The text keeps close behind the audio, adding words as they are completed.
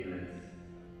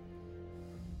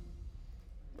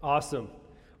Awesome.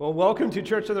 Well, welcome to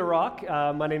Church of the Rock.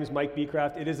 My name is Mike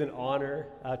Beecraft. It is an honor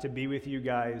to be with you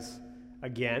guys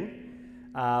again.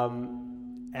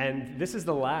 And this is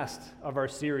the last of our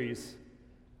series,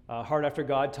 Heart After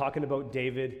God, talking about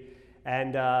David.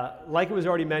 And like it was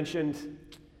already mentioned,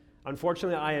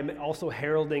 unfortunately, I am also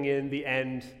heralding in the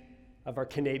end of our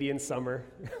Canadian summer,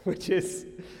 which is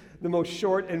the most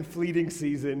short and fleeting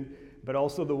season, but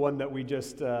also the one that we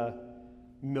just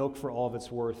milk for all of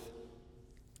its worth.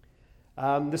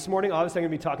 This morning, obviously, I'm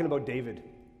going to be talking about David.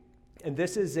 And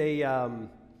this is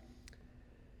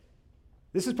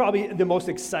probably the most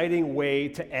exciting way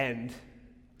to end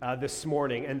this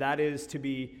morning, and that is to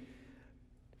be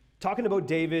talking about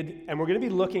David, and we're going to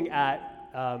be looking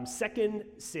at 2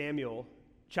 Samuel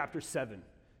chapter 7.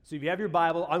 So if you have your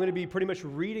Bible, I'm going to be pretty much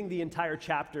reading the entire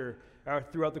chapter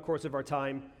throughout the course of our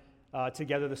time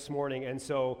together this morning. And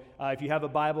so if you have a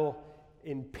Bible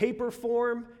in paper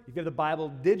form, if you have the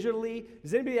Bible digitally,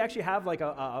 does anybody actually have like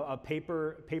a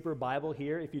paper Bible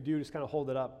here? If you do, just kind of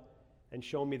hold it up and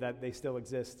show me that they still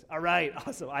exist. All right,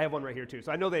 awesome. I have one right here too,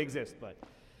 so I know they exist, but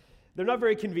they're not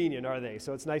very convenient, are they?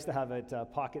 So it's nice to have it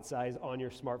pocket size on your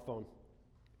smartphone.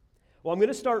 Well, I'm going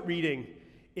to start reading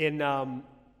in 2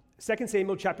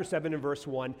 Samuel chapter 7 and verse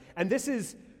 1, and this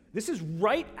is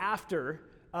right after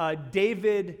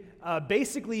David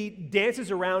basically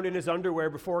dances around in his underwear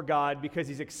before God because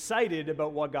he's excited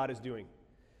about what God is doing.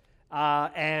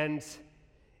 And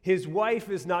his wife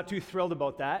is not too thrilled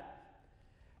about that.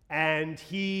 And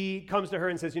he comes to her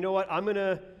and says, you know what, I'm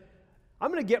gonna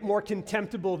get more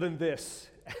contemptible than this.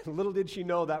 And little did she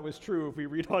know that was true. If we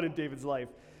read on in David's life,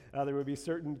 there would be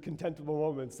certain contemptible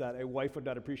moments that a wife would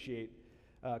not appreciate.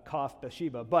 Cough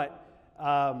Bathsheba. But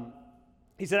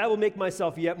he said, I will make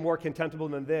myself yet more contemptible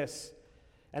than this,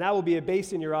 and I will be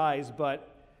abased in your eyes,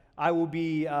 but I will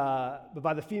be, but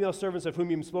by the female servants of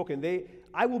whom you have spoken,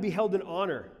 I will be held in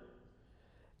honor.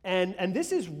 And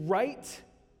this is right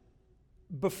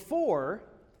before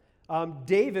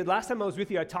David. Last time I was with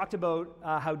you, I talked about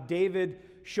how David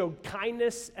showed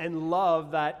kindness and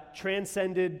love that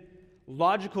transcended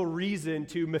logical reason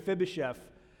to Mephibosheth,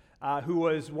 who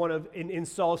was one of in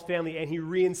Saul's family, and he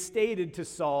reinstated to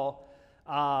Saul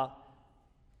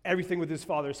everything with his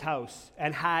father's house,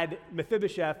 and had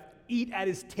Mephibosheth eat at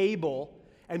his table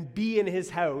and be in his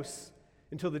house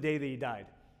until the day that he died.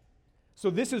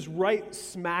 So this is right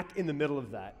smack in the middle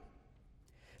of that.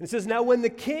 And it says, now when the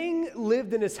king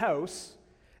lived in his house,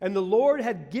 and the Lord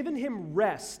had given him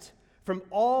rest from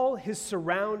all his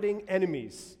surrounding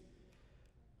enemies,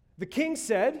 the king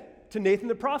said to Nathan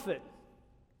the prophet,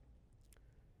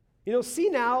 see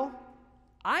now,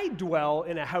 I dwell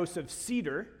in a house of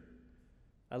cedar.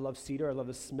 I love cedar. I love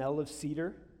the smell of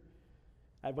cedar.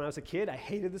 When I was a kid, I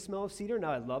hated the smell of cedar.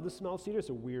 Now I love the smell of cedar. It's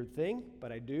a weird thing,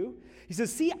 but I do. He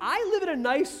says, see, I live in a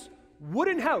nice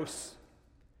wooden house.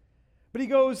 But he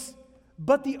goes,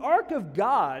 but the ark of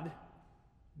God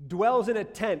dwells in a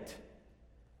tent.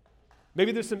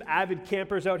 Maybe there's some avid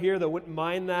campers out here that wouldn't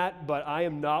mind that, but I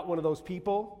am not one of those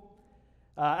people.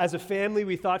 As a family,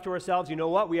 we thought to ourselves, you know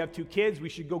what? We have 2 kids. We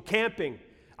should go camping.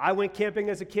 I went camping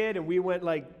as a kid, and we went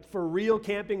for real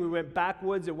camping. We went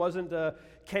backwoods. It wasn't a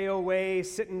KOA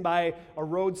sitting by a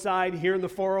roadside here in the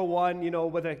 401,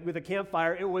 with a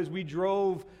campfire. It was we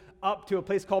drove up to a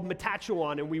place called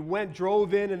Matachewan, and we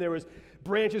drove in, and there was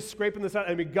branches scraping the side,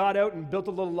 and we got out and built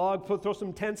a little log, throw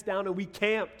some tents down, and we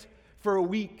camped for a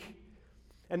week.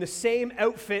 And the same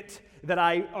outfit that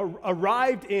I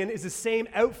arrived in is the same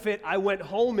outfit I went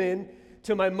home in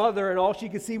to my mother, and all she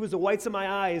could see was the whites of my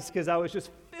eyes because I was just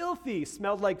filthy,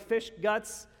 smelled like fish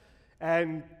guts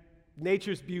and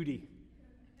nature's beauty.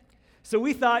 So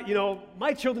we thought,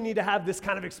 my children need to have this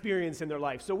kind of experience in their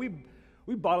life. So we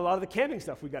bought a lot of the camping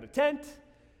stuff. We got a tent.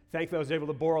 Thankfully, I was able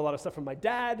to borrow a lot of stuff from my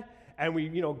dad, and we,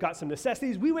 got some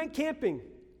necessities. We went camping.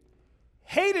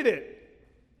 Hated it.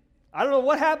 I don't know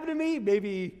what happened to me.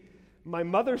 Maybe my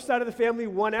mother's side of the family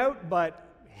won out, but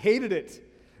hated it.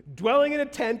 Dwelling in a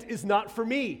tent is not for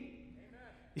me.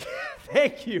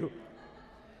 Thank you.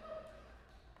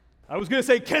 I was going to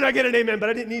say, can I get an amen? But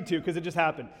I didn't need to because it just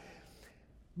happened.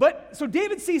 But so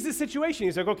David sees this situation.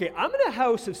 He's like, okay, I'm in a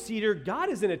house of cedar. God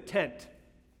is in a tent.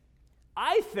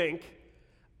 I think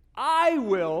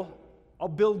I'll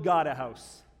build God a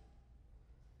house,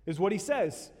 is what he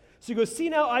says. So he goes, see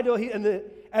now, Nathan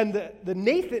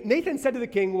said to the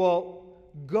king, well,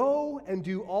 go and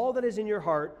do all that is in your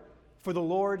heart, for the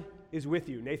Lord is with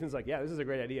you. Nathan's like, yeah, this is a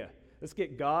great idea. Let's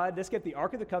get the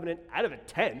Ark of the Covenant out of a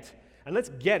tent, and let's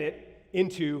get it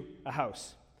into a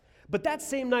house. But that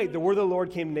same night, the word of the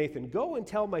Lord came to Nathan, go and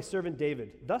tell my servant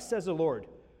David, thus says the Lord,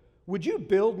 would you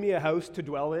build me a house to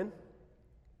dwell in?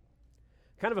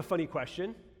 Kind of a funny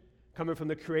question, coming from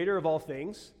the creator of all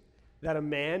things, that a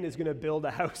man is going to build a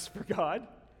house for God.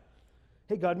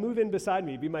 Hey, God, move in beside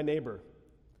me, be my neighbor. And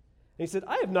he said,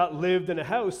 I have not lived in a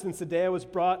house since the day I was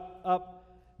brought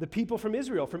up the people from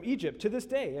Israel, from Egypt, to this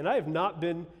day. And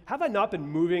have I not been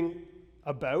moving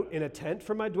about in a tent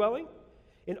for my dwelling?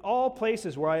 In all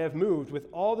places where I have moved with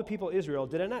all the people of Israel,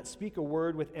 did I not speak a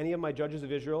word with any of my judges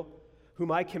of Israel,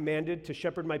 whom I commanded to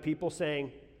shepherd my people,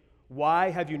 saying, why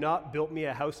have you not built me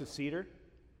a house of cedar?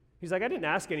 He's like, I didn't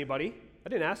ask anybody. I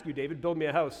didn't ask you, David, build me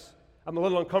a house. I'm a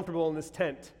little uncomfortable in this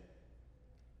tent.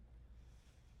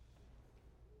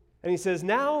 And he says,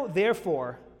 now,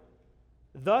 therefore,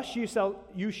 thus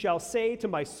you shall say to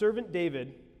my servant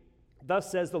David, thus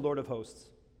says the Lord of hosts,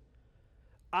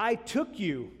 I took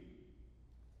you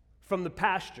from the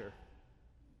pasture,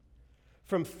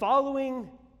 from following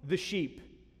the sheep.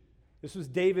 This was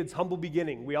David's humble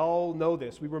beginning. We all know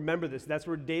this. We remember this. That's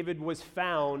where David was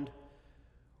found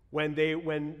when they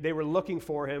were looking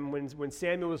for him, when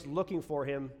Samuel was looking for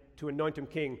him to anoint him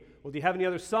king. Well, do you have any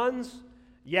other sons?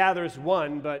 Yeah, there's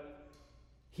one, but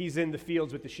he's in the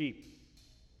fields with the sheep.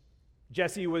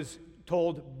 Jesse was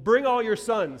told, bring all your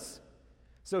sons.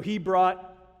 So he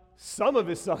brought some of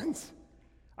his sons.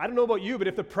 I don't know about you, but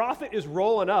if the prophet is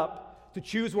rolling up to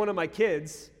choose one of my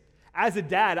kids, as a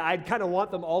dad, I'd kind of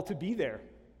want them all to be there.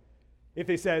 If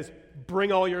he says,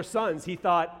 bring all your sons, he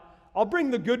thought, I'll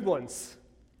bring the good ones.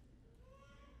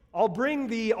 I'll bring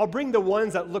the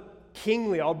ones that look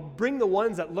kingly. I'll bring the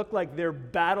ones that look like they're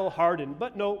battle-hardened.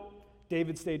 But no,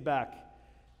 David stayed back.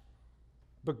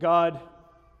 But God,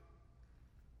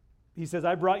 he says,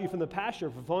 I brought you from the pasture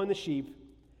for following the sheep,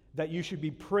 that you should be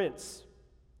prince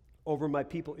over my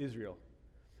people Israel.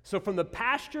 So from the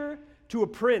pasture to a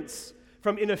prince,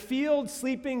 from in a field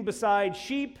sleeping beside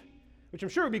sheep, which I'm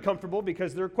sure would be comfortable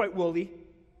because they're quite woolly.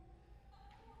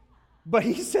 But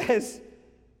he says,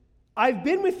 I've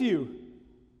been with you.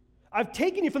 I've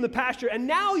taken you from the pasture, and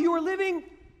now you are living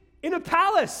in a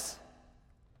palace.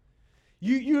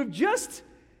 You have just,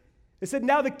 it said,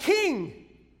 now the king.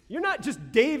 You're not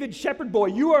just David, shepherd boy.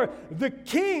 You are the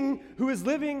king who is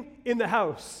living in the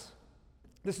house.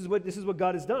 This is what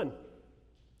God has done.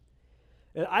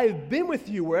 And I have been with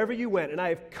you wherever you went, and I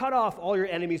have cut off all your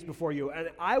enemies before you, and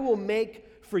I will make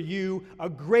for you a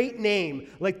great name,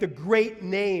 like the great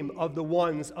name of the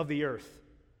ones of the earth.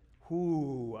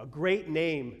 Ooh, a great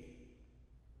name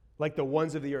like the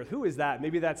ones of the earth. Who is that?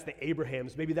 Maybe that's the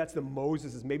Abrahams. Maybe that's the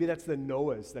Moseses. Maybe that's the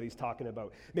Noahs that he's talking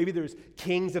about. Maybe there's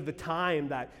kings of the time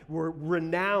that were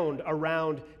renowned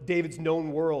around David's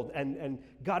known world. And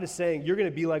God is saying, you're going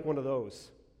to be like one of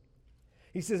those.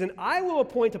 He says, and I will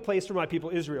appoint a place for my people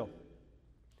Israel.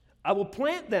 I will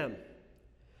plant them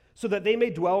so that they may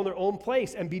dwell in their own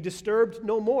place and be disturbed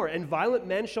no more. And violent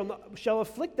men shall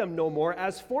afflict them no more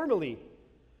as formerly.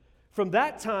 From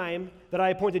that time that I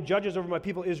appointed judges over my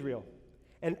people Israel,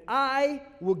 and I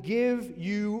will give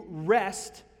you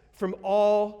rest from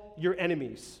all your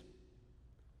enemies.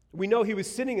 We know he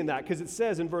was sitting in that because it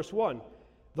says in verse 1,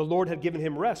 the Lord had given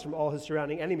him rest from all his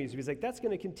surrounding enemies. He's like, that's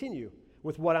going to continue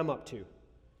with what I'm up to.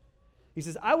 He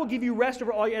says, I will give you rest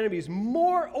over all your enemies.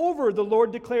 Moreover, the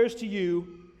Lord declares to you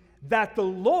that the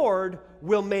Lord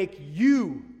will make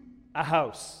you a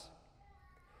house.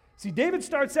 See, David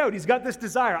starts out, he's got this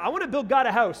desire. I want to build God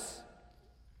a house.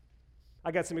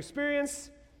 I got some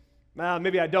experience.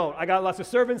 Maybe I don't. I got lots of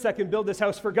servants that can build this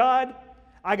house for God.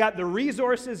 I got the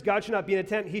resources. God should not be in a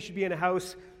tent. He should be in a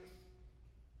house.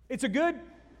 It's a good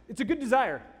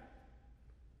desire.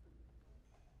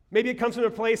 Maybe it comes from a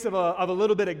place of a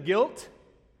little bit of guilt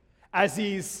as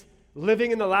he's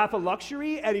living in the lap of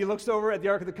luxury and he looks over at the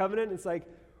Ark of the Covenant and it's like,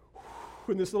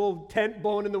 in this little tent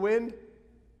blowing in the wind.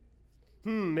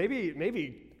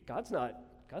 Maybe God's not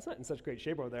in such great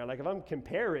shape over there. Like if I'm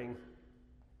comparing,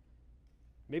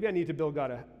 maybe I need to build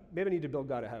God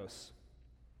a house.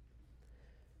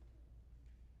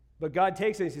 But God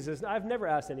takes it and he says, I've never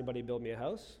asked anybody to build me a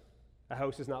house. A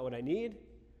house is not what I need.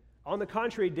 On the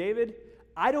contrary, David,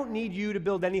 I don't need you to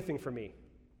build anything for me.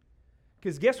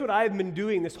 Because guess what I've been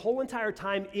doing this whole entire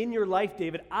time in your life,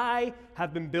 David? I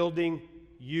have been building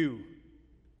you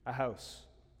a house.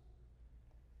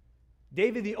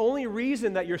 David, the only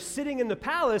reason that you're sitting in the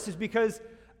palace is because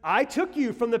I took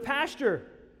you from the pasture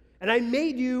and I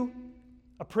made you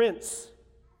a prince.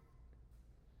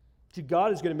 See,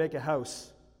 God is going to make a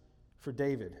house for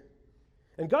David.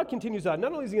 And God continues on.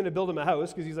 Not only is he going to build him a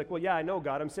house, because he's like, well, yeah, I know,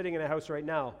 God. I'm sitting in a house right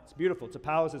now. It's beautiful. It's a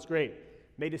palace. It's great.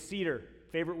 Made of cedar,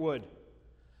 favorite wood.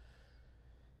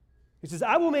 He says,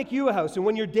 I will make you a house, and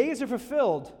when your days are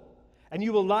fulfilled, and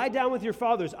you will lie down with your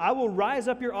fathers. I will rise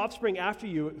up your offspring after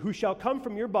you, who shall come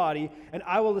from your body, and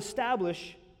I will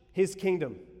establish his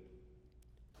kingdom.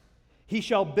 He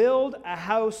shall build a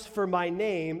house for my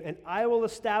name, and I will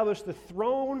establish the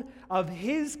throne of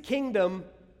his kingdom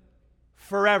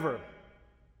forever.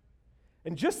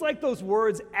 And just like those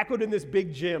words echoed in this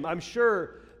big gym, I'm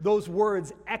sure those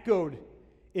words echoed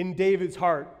in David's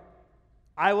heart.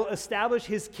 I will establish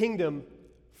his kingdom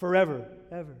forever,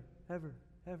 ever, ever,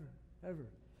 ever, ever.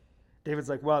 David's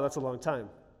like, wow, that's a long time.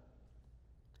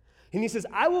 And he says,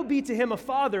 I will be to him a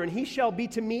father, and he shall be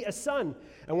to me a son.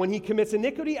 And when he commits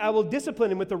iniquity, I will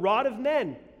discipline him with the rod of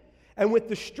men and with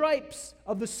the stripes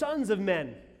of the sons of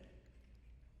men.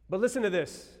 But listen to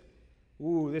this.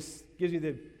 Ooh, this gives me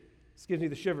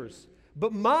the shivers.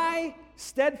 But my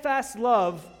steadfast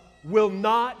love will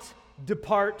not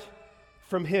depart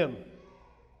from him.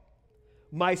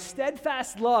 My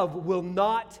steadfast love will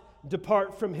not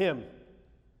depart from him.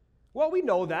 Well, we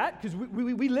know that because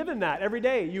we live in that every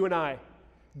day, you and I.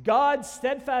 God's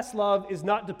steadfast love is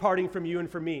not departing from you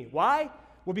and from me. Why?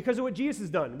 Well, because of what Jesus has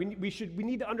done. We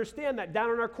need to understand that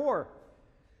down in our core.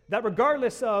 That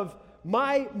regardless of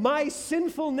my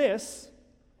sinfulness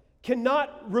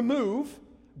cannot remove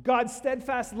God's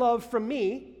steadfast love from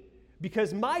me,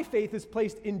 because my faith is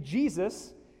placed in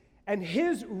Jesus and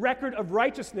his record of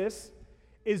righteousness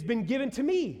has been given to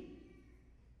me.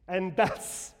 And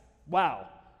that's wow.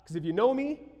 Because if you know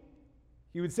me,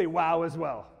 you would say wow as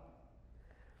well.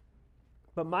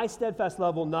 But my steadfast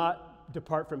love will not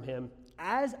depart from him,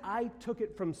 as I took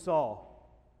it from Saul,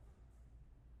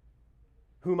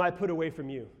 whom I put away from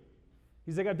you.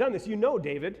 He's like, I've done this. You know,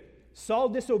 David. Saul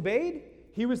disobeyed.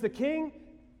 He was the king.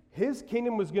 His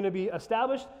kingdom was going to be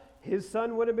established. His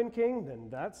son would have been king. Then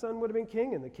that son would have been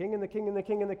king, and the king, and the king, and the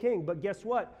king, and the king. But guess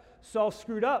what? Saul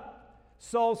screwed up.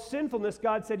 Saul's sinfulness,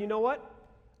 God said, you know what?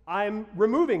 I'm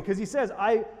removing, because he says,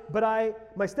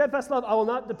 my steadfast love, I will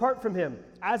not depart from him,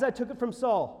 as I took it from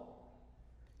Saul.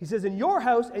 He says, and your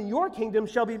house and your kingdom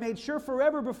shall be made sure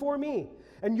forever before me,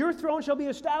 and your throne shall be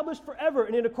established forever.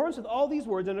 And in accordance with all these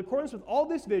words, in accordance with all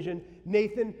this vision,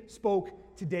 Nathan spoke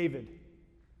to David.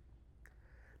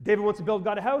 David wants to build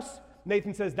God a house.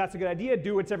 Nathan says, that's a good idea.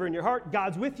 Do whatever in your heart.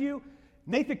 God's with you.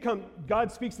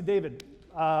 God speaks to David.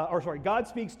 God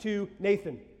speaks to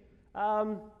Nathan.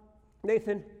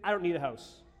 Nathan, I don't need a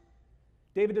house.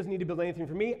 David doesn't need to build anything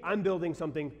for me. I'm building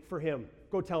something for him.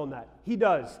 Go tell him that. He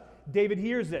does. David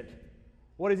hears it.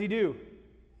 What does he do?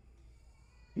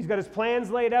 He's got his plans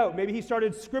laid out. Maybe he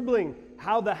started scribbling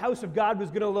how the house of God was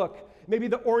going to look. Maybe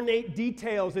the ornate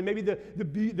details, and maybe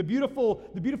the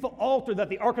beautiful altar that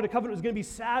the Ark of the Covenant was going to be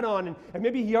sat on. And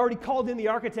maybe he already called in the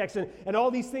architects and all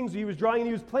these things he was drawing, and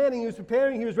he was planning, he was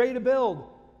preparing, he was ready to build.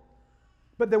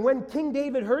 But then when King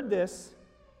David heard this,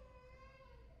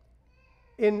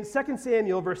 in 2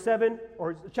 Samuel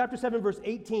chapter 7, verse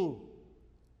 18,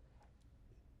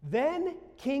 then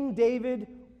King David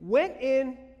went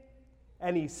in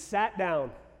and he sat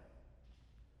down.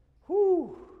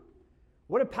 Whew,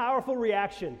 what a powerful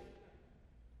reaction.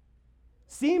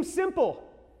 Seems simple,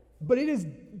 but it is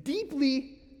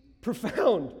deeply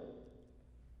profound.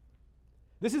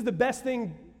 This is the best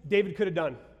thing David could have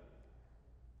done.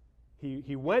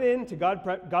 He went into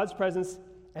God's presence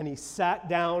and he sat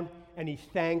down and he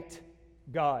thanked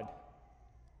God.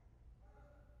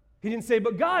 He didn't say,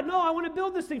 but God, no, I want to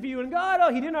build this thing for you. And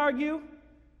God, he didn't argue.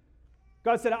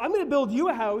 God said, I'm going to build you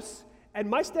a house, and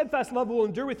my steadfast love will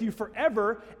endure with you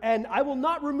forever, and I will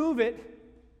not remove it,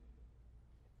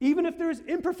 even if there's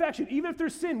imperfection, even if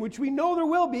there's sin, which we know there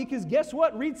will be, because guess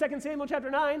what? Read 2 Samuel chapter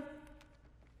 9.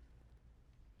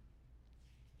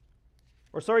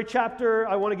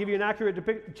 I want to give you an accurate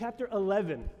depiction, chapter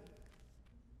 11.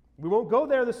 We won't go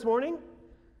there this morning.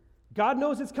 God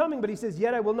knows it's coming, but he says,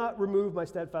 yet I will not remove my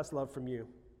steadfast love from you.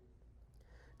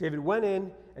 David went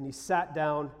in and he sat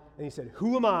down and he said,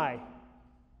 who am I?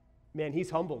 Man, he's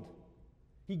humbled.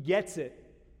 He gets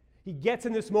it. He gets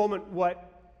in this moment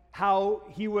how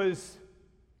he was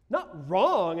not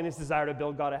wrong in his desire to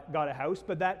build God a house,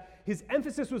 but that his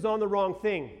emphasis was on the wrong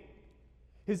thing.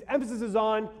 His emphasis is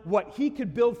on what he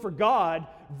could build for God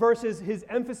versus his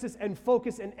emphasis and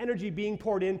focus and energy being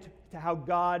poured into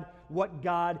what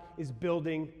God is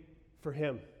building for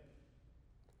him.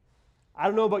 I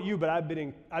don't know about you, but I've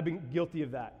been guilty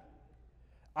of that.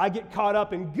 I get caught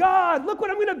up in, God, look what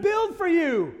I'm going to build for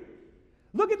you.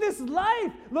 Look at this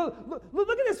life. Look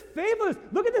at this faithfulness.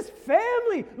 Look at this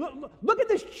family. Look at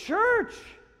this church.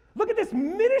 Look at this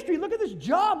ministry. Look at this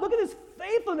job. Look at this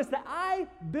faithfulness that I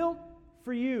built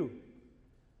for you.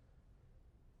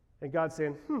 And God's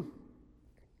saying,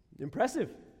 impressive.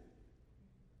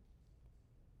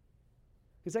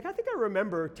 He's like, I think I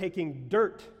remember taking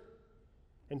dirt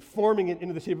and forming it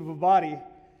into the shape of a body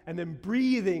and then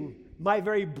breathing my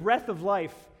very breath of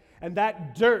life, and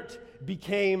that dirt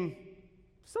became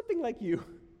something like you.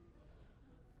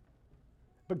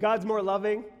 But God's more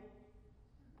loving.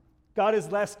 God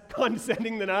is less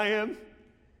condescending than I am.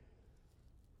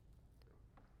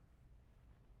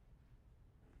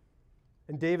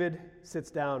 And David sits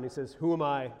down. He says, who am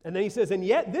I? And then he says, and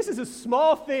yet this is a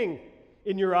small thing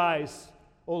in your eyes,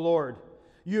 O Lord.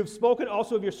 You have spoken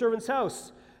also of your servant's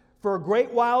house for a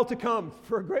great while to come.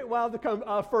 For a great while to come.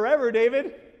 Forever,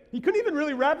 David. He couldn't even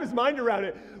really wrap his mind around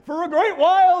it. For a great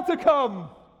while to come.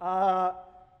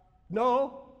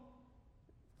 No.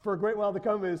 For a great while to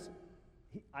come is,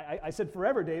 I said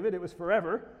forever, David. It was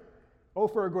forever. Oh,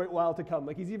 for a great while to come.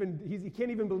 Like he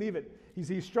can't even believe it.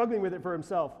 He's struggling with it for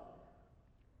himself.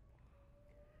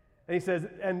 And he says,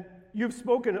 and you've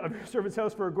spoken of your servant's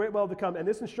house for a great while to come, and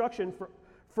this instruction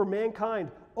for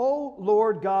mankind. O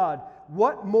Lord God,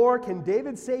 what more can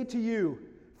David say to you?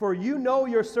 For you know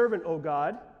your servant, O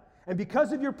God, and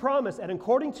because of your promise and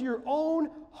according to your own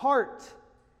heart,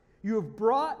 you have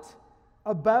brought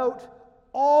about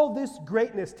all this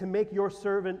greatness to make your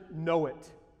servant know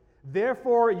it.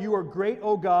 Therefore you are great,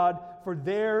 O God, for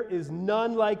there is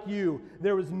none like you.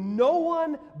 There is no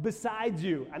one besides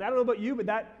you. And I don't know about you, but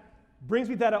that brings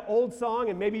me to that old song,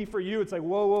 and maybe for you it's like,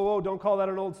 whoa, whoa, whoa, don't call that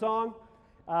an old song.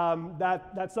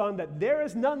 That song, that there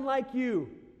is none like you.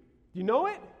 Do you know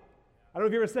it? I don't know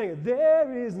if you ever sang it.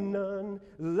 There is none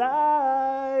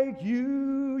like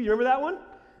you. You remember that one?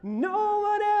 No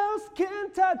one else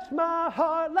can touch my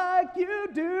heart like you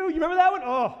do. You remember that one?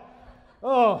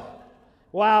 Oh,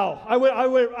 wow.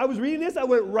 I was reading this, I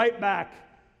went right back.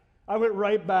 I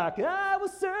will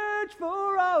search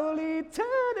for all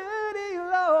eternity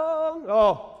long.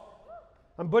 Oh,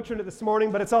 I'm butchering it this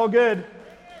morning, but it's all good.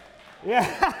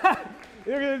 Yeah.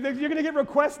 You're gonna get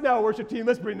requests now, worship team.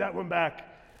 Let's bring that one back.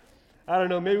 I don't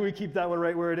know. Maybe we keep that one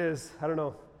right where it is. I don't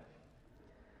know.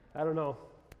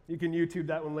 You can YouTube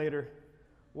that one later.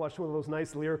 Watch one of those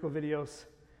nice lyrical videos.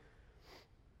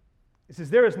 It says,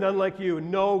 there is none like you,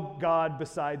 no God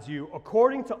besides you,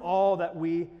 according to all that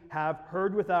we have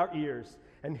heard with our ears.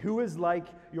 And who is like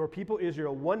your people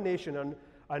Israel, one nation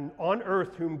on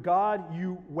earth, whom God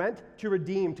you went to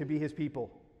redeem to be his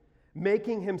people,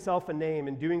 making himself a name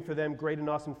and doing for them great and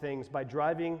awesome things by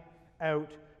driving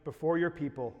out before your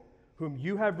people, whom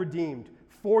you have redeemed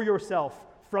for yourself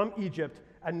from Egypt,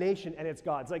 a nation and its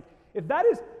gods. Like, if that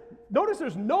is, notice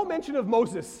there's no mention of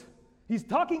Moses. He's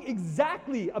talking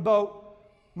exactly about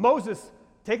Moses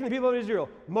taking the people of Israel,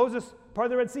 Moses part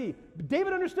of the Red Sea. But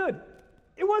David understood.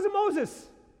 It wasn't Moses.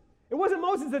 It wasn't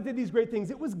Moses that did these great things.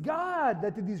 It was God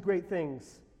that did these great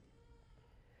things.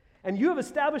 And you have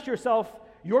established yourself,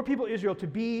 your people Israel, to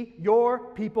be your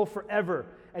people forever.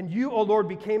 And you, O Lord,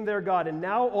 became their God. And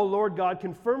now, O Lord God,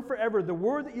 confirm forever the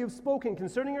word that you have spoken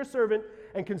concerning your servant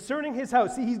and concerning his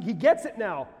house. See, he gets it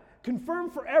now. Confirm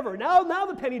forever. Now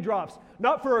the penny drops.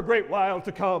 Not for a great while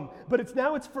to come, but it's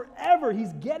forever.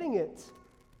 He's getting it.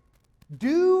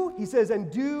 Do, he says,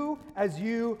 and do as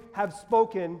you have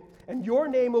spoken, and your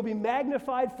name will be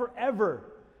magnified forever.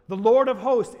 The Lord of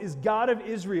hosts is God of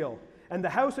Israel, and the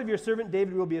house of your servant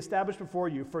David will be established before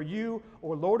you. For you, O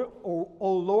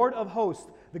Lord of hosts,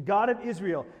 the God of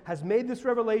Israel, has made this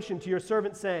revelation to your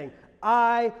servant, saying,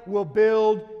 I will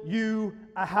build you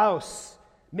a house.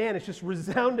 Man, it's just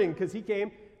resounding because he came,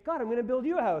 God, I'm going to build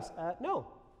you a house. No,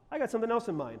 I got something else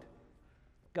in mind.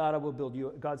 God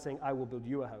saying, I will build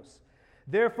you a house.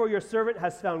 Therefore, your servant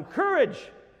has found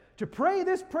courage to pray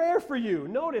this prayer for you.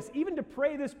 Notice, even to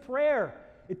pray this prayer,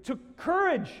 it took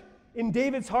courage in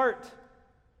David's heart.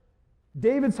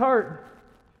 David's heart.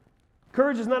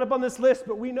 Courage is not up on this list,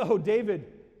 but we know David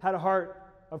had a heart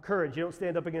of courage. You don't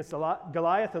stand up against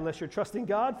Goliath unless you're trusting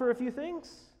God for a few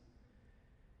things.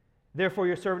 Therefore,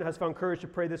 your servant has found courage to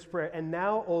pray this prayer. And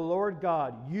now, O Lord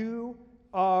God, you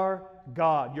are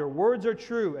God. Your words are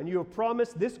true, and you have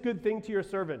promised this good thing to your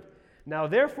servant. Now,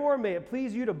 therefore, may it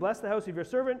please you to bless the house of your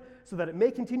servant, so that it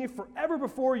may continue forever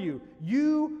before you.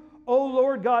 You, O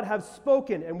Lord God, have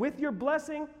spoken, and with your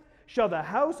blessing shall the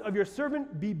house of your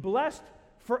servant be blessed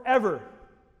forever.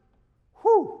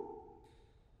 Whew!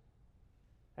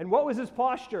 And what was his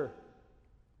posture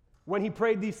when he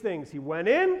prayed these things? He went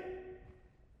in,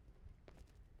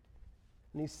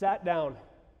 and he sat down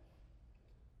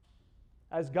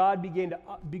as God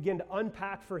began to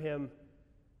unpack for him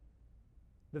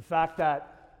the fact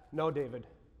that, no, David,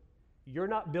 you're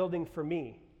not building for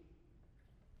me.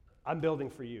 I'm building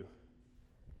for you.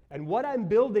 And what I'm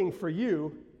building for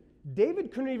you,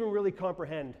 David couldn't even really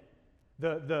comprehend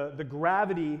the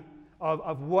gravity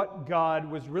of what God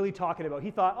was really talking about.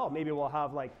 He thought, oh, maybe we'll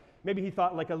have maybe he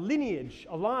thought like a lineage,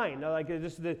 a line, like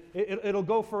it'll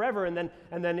go forever, and then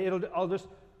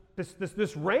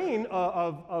this reign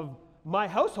of my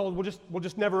household will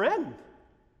just never end.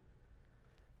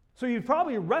 So you're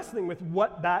probably wrestling with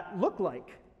what that looked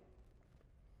like.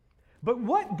 But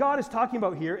what God is talking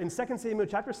about here in 2 Samuel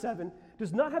chapter 7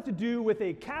 does not have to do with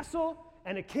a castle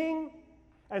and a king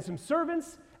and some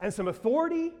servants and some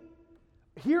authority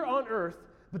here on earth,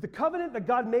 but the covenant that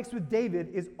God makes with David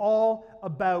is all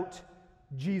about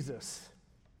Jesus.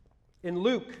 In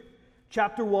Luke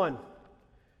chapter 1,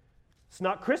 it's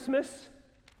not Christmas,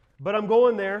 but I'm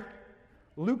going there.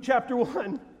 Luke chapter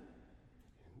 1,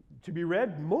 to be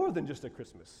read more than just at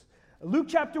Christmas. Luke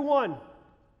chapter 1,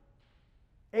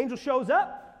 angel shows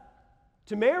up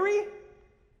to Mary.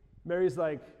 Mary's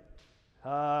like,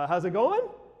 how's it going?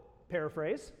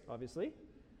 Paraphrase, obviously.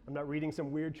 I'm not reading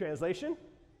some weird translation.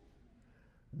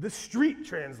 The street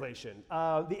translation.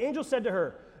 The angel said to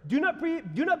her, do not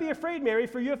be afraid, Mary,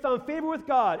 for you have found favor with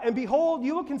God. And behold,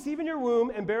 you will conceive in your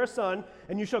womb and bear a son,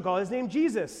 and you shall call his name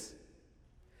Jesus.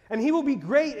 And he will be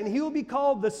great, and he will be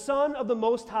called the Son of the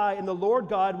Most High, and the Lord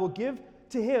God will give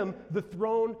to him the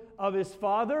throne of his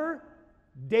father,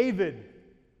 David.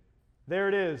 There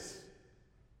it is.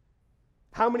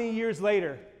 How many years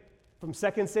later, from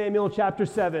 2 Samuel chapter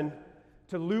 7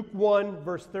 to Luke 1,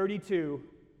 verse 32,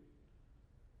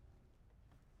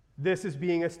 this is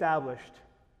being established.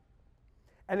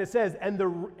 And it says,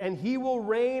 and he will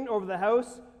reign over the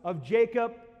house of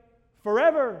Jacob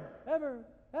forever, ever,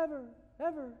 ever,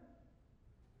 ever.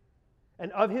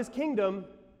 And of his kingdom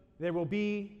there will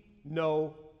be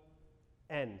no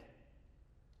end.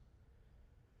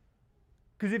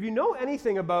 Because if you know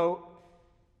anything about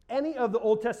any of the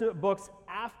Old Testament books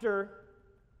after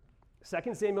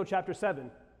 2 Samuel chapter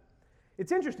 7,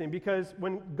 it's interesting because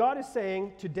when God is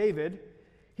saying to David,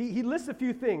 he lists a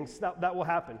few things that will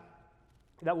happen,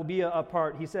 that will be a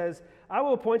part. He says, I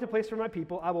will appoint a place for my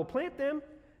people. I will plant them.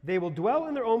 They will dwell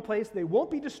in their own place. They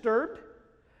won't be disturbed.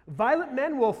 Violent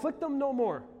men will afflict them no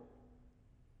more.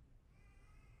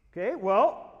 Okay,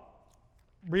 well,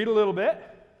 read a little bit.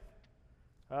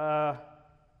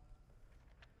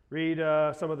 Read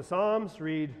some of the Psalms.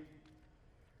 Read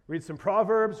some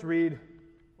Proverbs.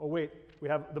 we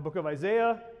have the book of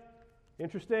Isaiah.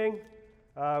 Interesting.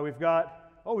 We've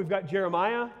got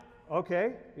Jeremiah.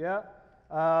 Okay, yeah.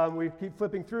 We keep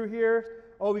flipping through here.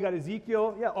 Oh, we got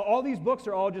Ezekiel. Yeah, all these books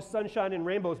are all just sunshine and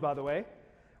rainbows, by the way,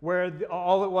 where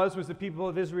all it was the people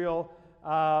of Israel,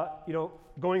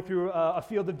 going through a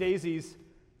field of daisies,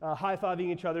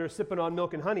 high-fiving each other, sipping on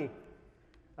milk and honey.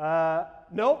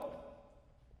 Nope.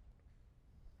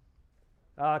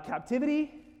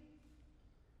 Captivity,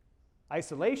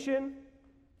 isolation,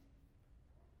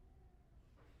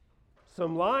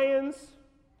 some lions,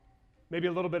 maybe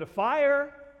a little bit of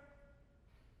fire.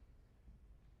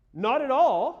 Not at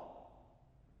all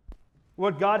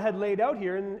what God had laid out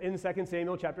here in 2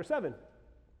 Samuel chapter 7.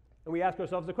 And we ask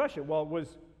ourselves the question, well,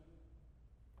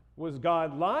 was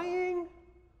God lying?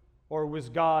 Or was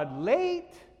God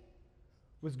late?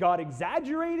 Was God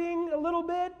exaggerating a little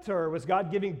bit? Or was God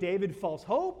giving David false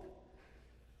hope?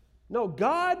 No,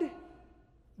 God,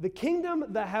 the kingdom,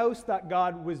 the house that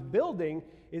God was building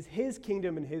is his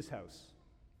kingdom and his house.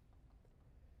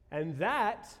 And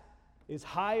that is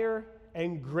higher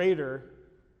and greater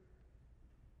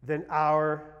than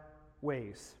our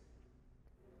ways.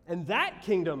 And that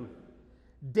kingdom,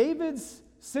 David's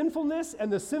sinfulness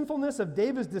and the sinfulness of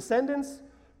David's descendants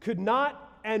could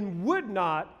not and would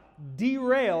not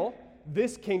derail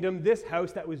this kingdom, this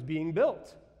house that was being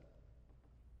built.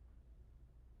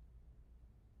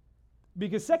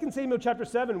 Because 2 Samuel chapter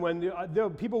 7, when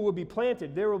the people will be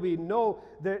planted, no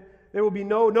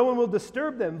one will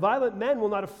disturb them. Violent men will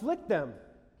not afflict them.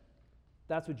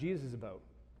 That's what Jesus is about.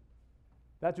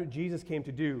 That's what Jesus came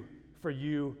to do for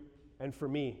you and for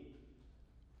me.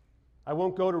 I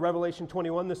won't go to Revelation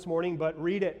 21 this morning, but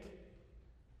read it.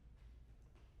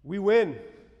 We win.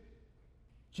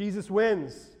 Jesus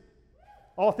wins.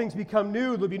 All things become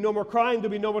new. There'll be no more crying.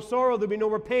 There'll be no more sorrow. There'll be no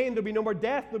more pain. There'll be no more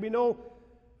death.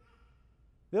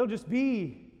 They'll just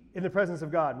be in the presence of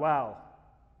God. Wow.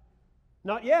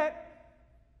 Not yet.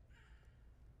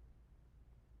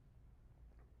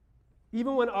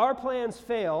 Even when our plans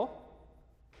fail,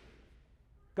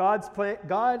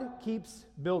 God keeps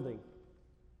building.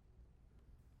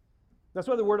 That's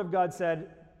why the Word of God said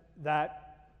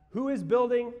that who is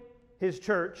building his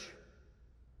church?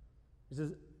 He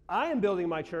says, I am building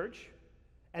my church,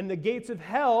 and the gates of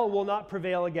hell will not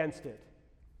prevail against it.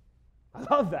 I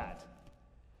love that.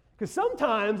 Because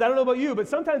sometimes, I don't know about you, but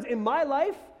sometimes in my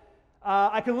life,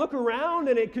 I can look around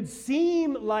and it could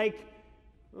seem like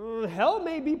hell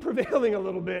may be prevailing a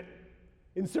little bit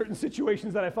in certain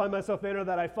situations that I find myself in or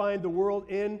that I find the world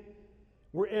in.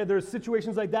 There's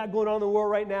situations like that going on in the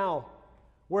world right now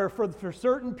where for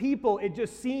certain people it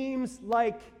just seems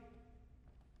like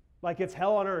it's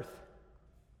hell on earth.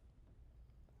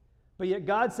 But yet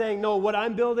God's saying, no, what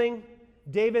I'm building,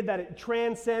 David, that it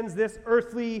transcends this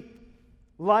earthly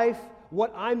life.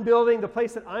 What I'm building, the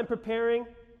place that I'm preparing,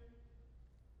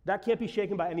 that can't be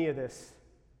shaken by any of this.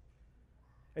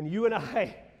 And you and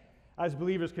I, as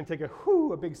believers, can take a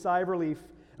big sigh of relief,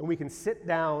 and we can sit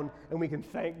down and we can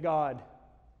thank God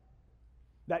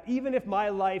that even if my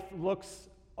life looks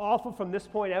awful from this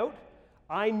point out,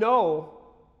 I know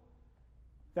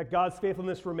that God's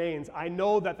faithfulness remains. I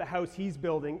know that the house he's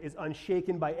building is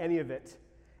unshaken by any of it.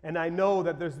 And I know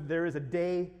that there is a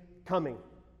day coming.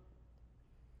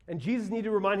 And Jesus needed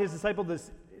to remind his disciples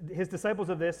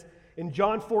of this in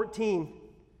John 14.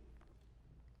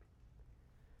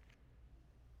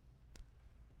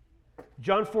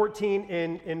 John 14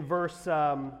 in verse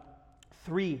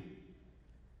 3.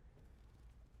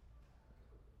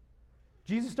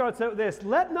 Jesus starts out this,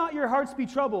 let not your hearts be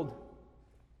troubled.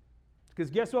 Because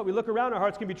guess what? We look around, our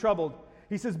hearts can be troubled.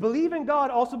 He says, believe in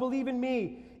God, also believe in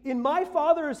me. In my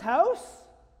Father's house,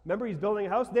 remember he's building a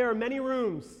house, there are many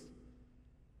rooms.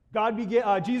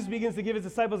 Jesus begins to give his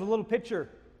disciples a little picture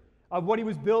of what he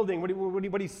was building,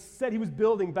 what he said he was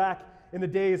building back in the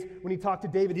days when he talked to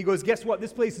David. He goes, guess what?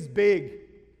 This place is big.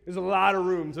 There's a lot of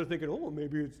rooms. They're thinking, oh,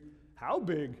 maybe it's how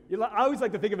big? I always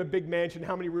like to think of a big mansion,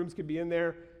 how many rooms could be in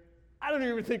there. I don't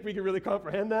even think we can really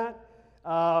comprehend that.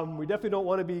 We definitely don't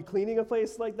want to be cleaning a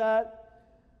place like that.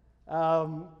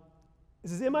 It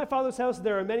says, in my Father's house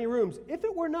there are many rooms. If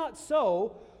it were not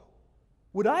so,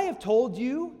 would I have told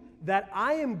you that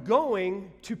I am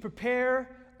going to prepare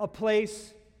a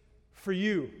place for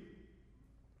you?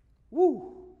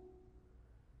 Woo!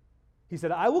 He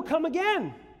said, I will come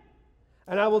again,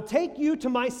 and I will take you to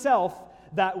myself,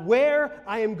 that where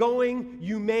I am going,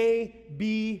 you may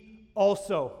be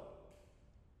also.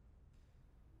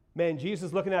 Man, Jesus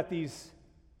is looking at these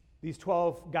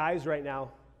 12 guys right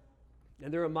now,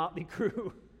 and they're a motley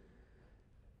crew.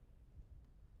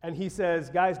 And he says,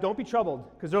 guys, don't be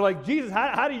troubled. Because they're like, Jesus,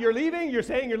 how do you're leaving? You're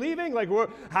saying you're leaving? Like,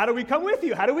 how do we come with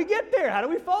you? How do we get there? How do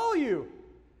we follow you?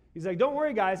 He's like, don't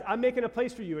worry, guys. I'm making a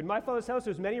place for you. In my Father's house,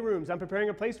 there's many rooms. I'm preparing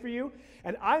a place for you.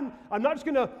 And I'm not just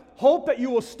going to hope that you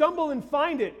will stumble and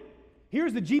find it.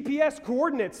 Here's the GPS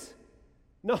coordinates.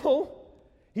 No.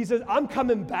 He says, I'm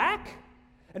coming back.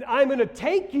 And I'm going to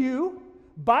take you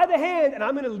by the hand, and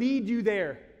I'm going to lead you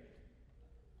there.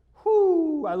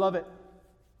 Whoo, I love it.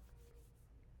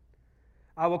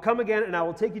 I will come again, and I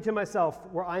will take you to myself.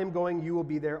 Where I am going, you will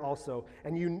be there also.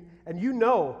 And you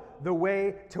know the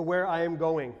way to where I am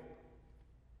going.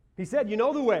 He said, you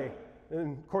know the way.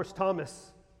 And, of course,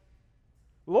 Thomas,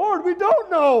 Lord, we don't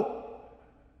know.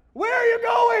 Where are you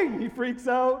going? He freaks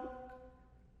out.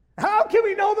 How can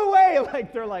we know the way?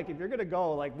 They're like, if you're going to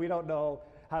go, we don't know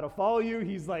how to follow you.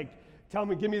 He's like,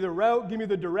 give me the route, give me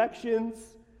the directions.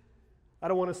 I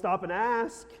don't want to stop and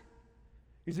ask.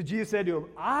 He said, Jesus said to him,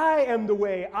 I am the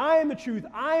way, I am the truth,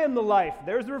 I am the life.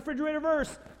 There's the refrigerator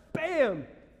verse. Bam!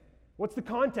 What's the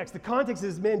context? The context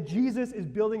is, man, Jesus is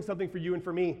building something for you and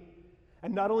for me.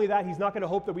 And not only that, he's not going to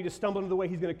hope that we just stumble into the way.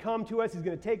 He's going to come to us, he's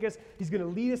going to take us, he's going to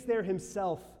lead us there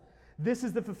himself. This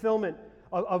is the fulfillment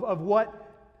of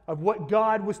what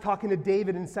God was talking to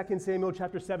David in 2 Samuel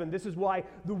chapter 7. This is why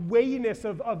the weightiness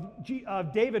of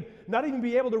David not even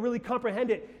be able to really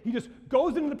comprehend it. He just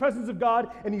goes into the presence of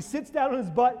God and he sits down on his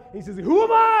butt and he says, who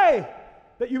am I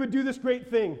that you would do this great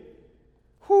thing?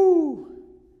 Whoo!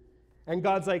 And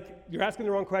God's like, you're asking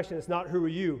the wrong question. It's not who are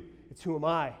you, it's who am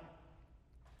I.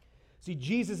 See,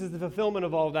 Jesus is the fulfillment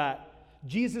of all that.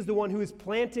 Jesus is the one who is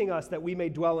planting us that we may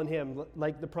dwell in him,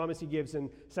 like the promise he gives in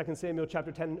 2 Samuel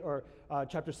chapter 10 or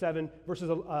chapter 7, verses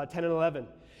 10 and 11.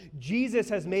 Jesus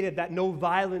has made it that no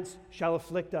violence shall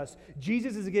afflict us.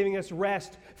 Jesus is giving us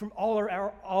rest from all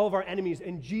of our enemies,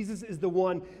 and Jesus is the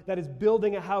one that is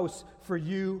building a house for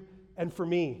you and for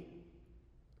me.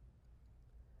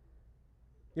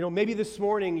 You know, maybe this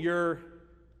morning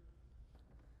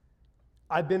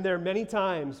I've been there many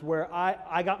times where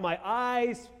I got my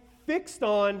eyes fixed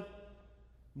on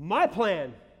my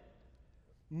plan,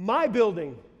 my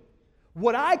building,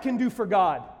 what I can do for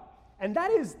God. And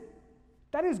that is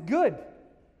good.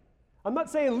 I'm not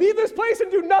saying leave this place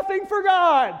and do nothing for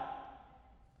God.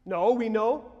 No, we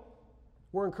know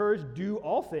we're encouraged, do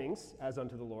all things as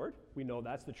unto the Lord. We know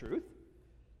that's the truth.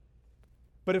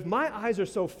 But if my eyes are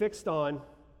so fixed on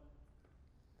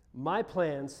my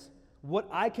plans, what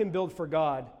I can build for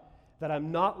God, that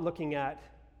I'm not looking at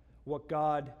what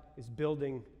God is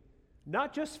building,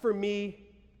 not just for me,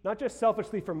 not just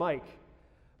selfishly for Mike,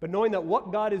 but knowing that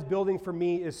what God is building for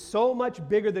me is so much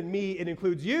bigger than me. It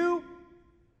includes you.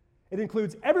 It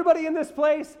includes everybody in this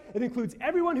place. It includes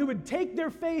everyone who would take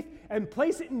their faith and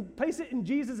place it in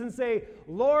Jesus and say,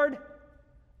 Lord,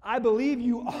 I believe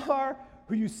you are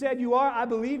who you said you are. I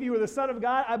believe you are the Son of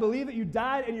God. I believe that you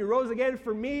died and you rose again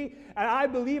for me. And I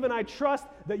believe and I trust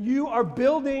that you are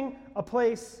building a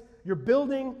place. You're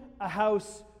building a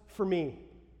house for me.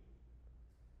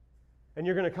 And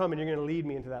you're going to come and you're going to lead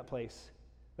me into that place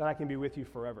that I can be with you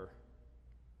forever.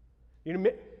 You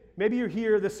know, maybe you're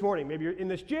here this morning. Maybe you're in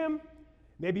this gym.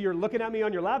 Maybe you're looking at me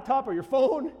on your laptop or your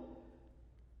phone.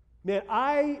 Man,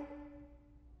 I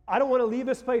don't want to leave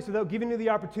this place without giving you the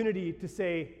opportunity to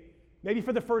say, maybe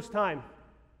for the first time,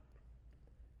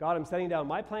 God, I'm setting down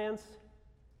my plans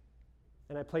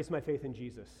and I place my faith in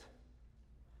Jesus.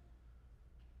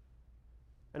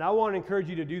 And I want to encourage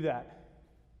you to do that.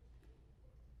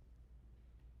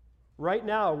 Right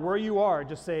now, where you are,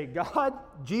 just say, God,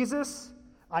 Jesus,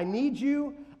 I need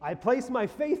you. I place my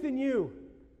faith in you.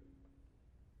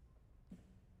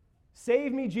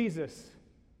 Save me, Jesus.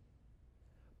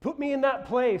 Put me in that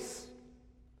place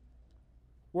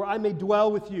where I may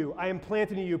dwell with you. I am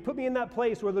planted in you. Put me in that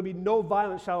place where there'll be no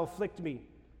violence shall afflict me.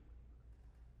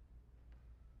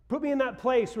 Put me in that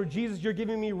place where, Jesus, you're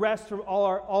giving me rest from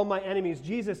all my enemies.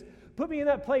 Jesus, put me in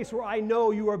that place where I know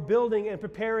you are building and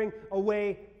preparing a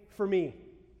way for me.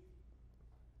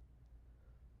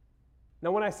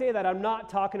 Now, when I say that, I'm not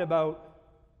talking about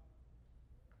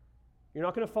you're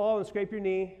not going to fall and scrape your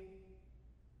knee.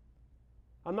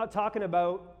 I'm not talking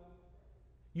about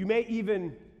you may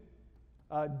even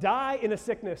die in a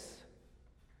sickness.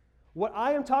 What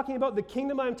I am talking about, the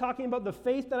kingdom I'm talking about, the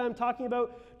faith that I'm talking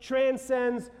about,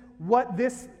 transcends what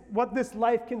this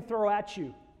life can throw at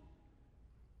you.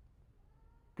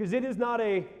 Because it is not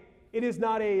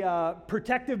a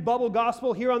protective bubble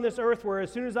gospel here on this earth where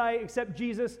as soon as I accept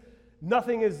Jesus,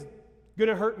 nothing is going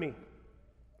to hurt me.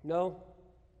 No.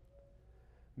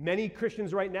 Many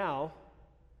Christians right now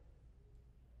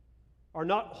are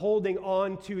not holding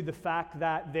on to the fact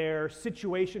that their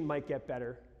situation might get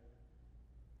better,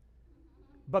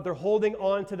 but they're holding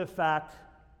on to the fact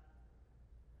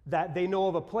that they know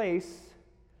of a place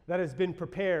that has been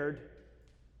prepared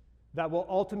that will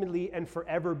ultimately and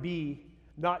forever be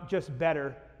not just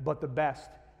better, but the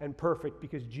best and perfect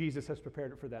because Jesus has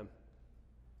prepared it for them.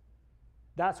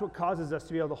 That's what causes us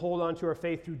to be able to hold on to our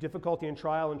faith through difficulty and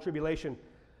trial and tribulation.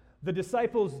 The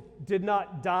disciples did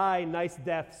not die nice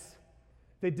deaths.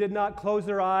 They did not close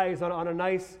their eyes on a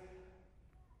nice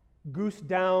goose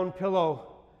down pillow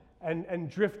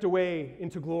and drift away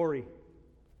into glory.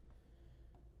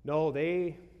 No,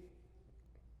 they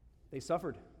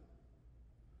suffered.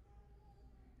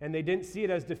 And they didn't see it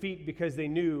as defeat because they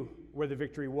knew where the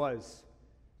victory was.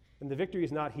 And the victory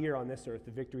is not here on this earth.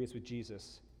 The victory is with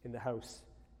Jesus in the house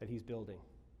that he's building.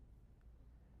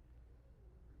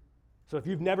 So if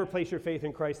you've never placed your faith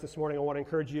in Christ this morning, I want to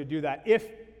encourage you to do that.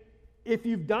 If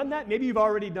you've done that, maybe you've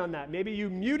already done that. Maybe you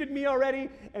muted me already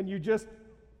and you just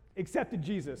accepted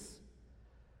Jesus.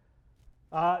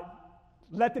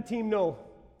 Let the team know.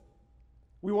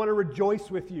 We want to rejoice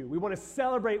with you. We want to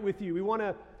celebrate with you. We want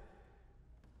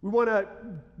to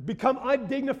become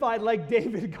undignified like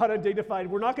David got undignified.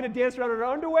 We're not going to dance around in our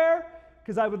underwear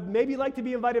because I would maybe like to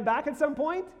be invited back at some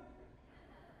point.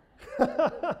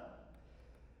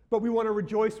 But we want to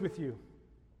rejoice with you.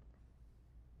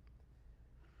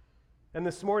 And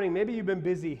this morning, maybe you've been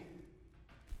busy.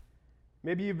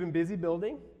 Maybe you've been busy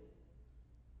building,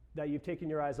 that you've taken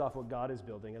your eyes off what God is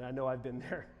building. And I know I've been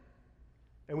there.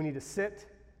 And we need to sit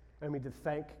and we need to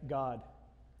thank God.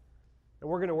 And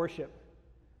we're going to worship.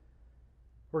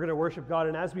 We're going to worship God.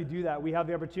 And as we do that, we have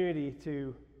the opportunity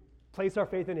to place our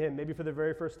faith in him, maybe for the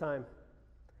very first time.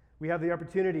 We have the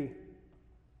opportunity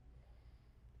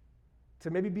to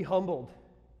maybe be humbled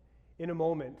in a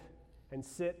moment and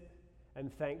sit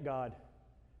and thank God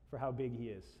for how big he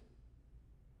is.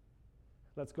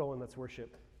 Let's go and let's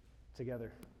worship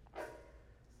together.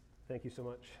 Thank you so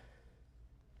much.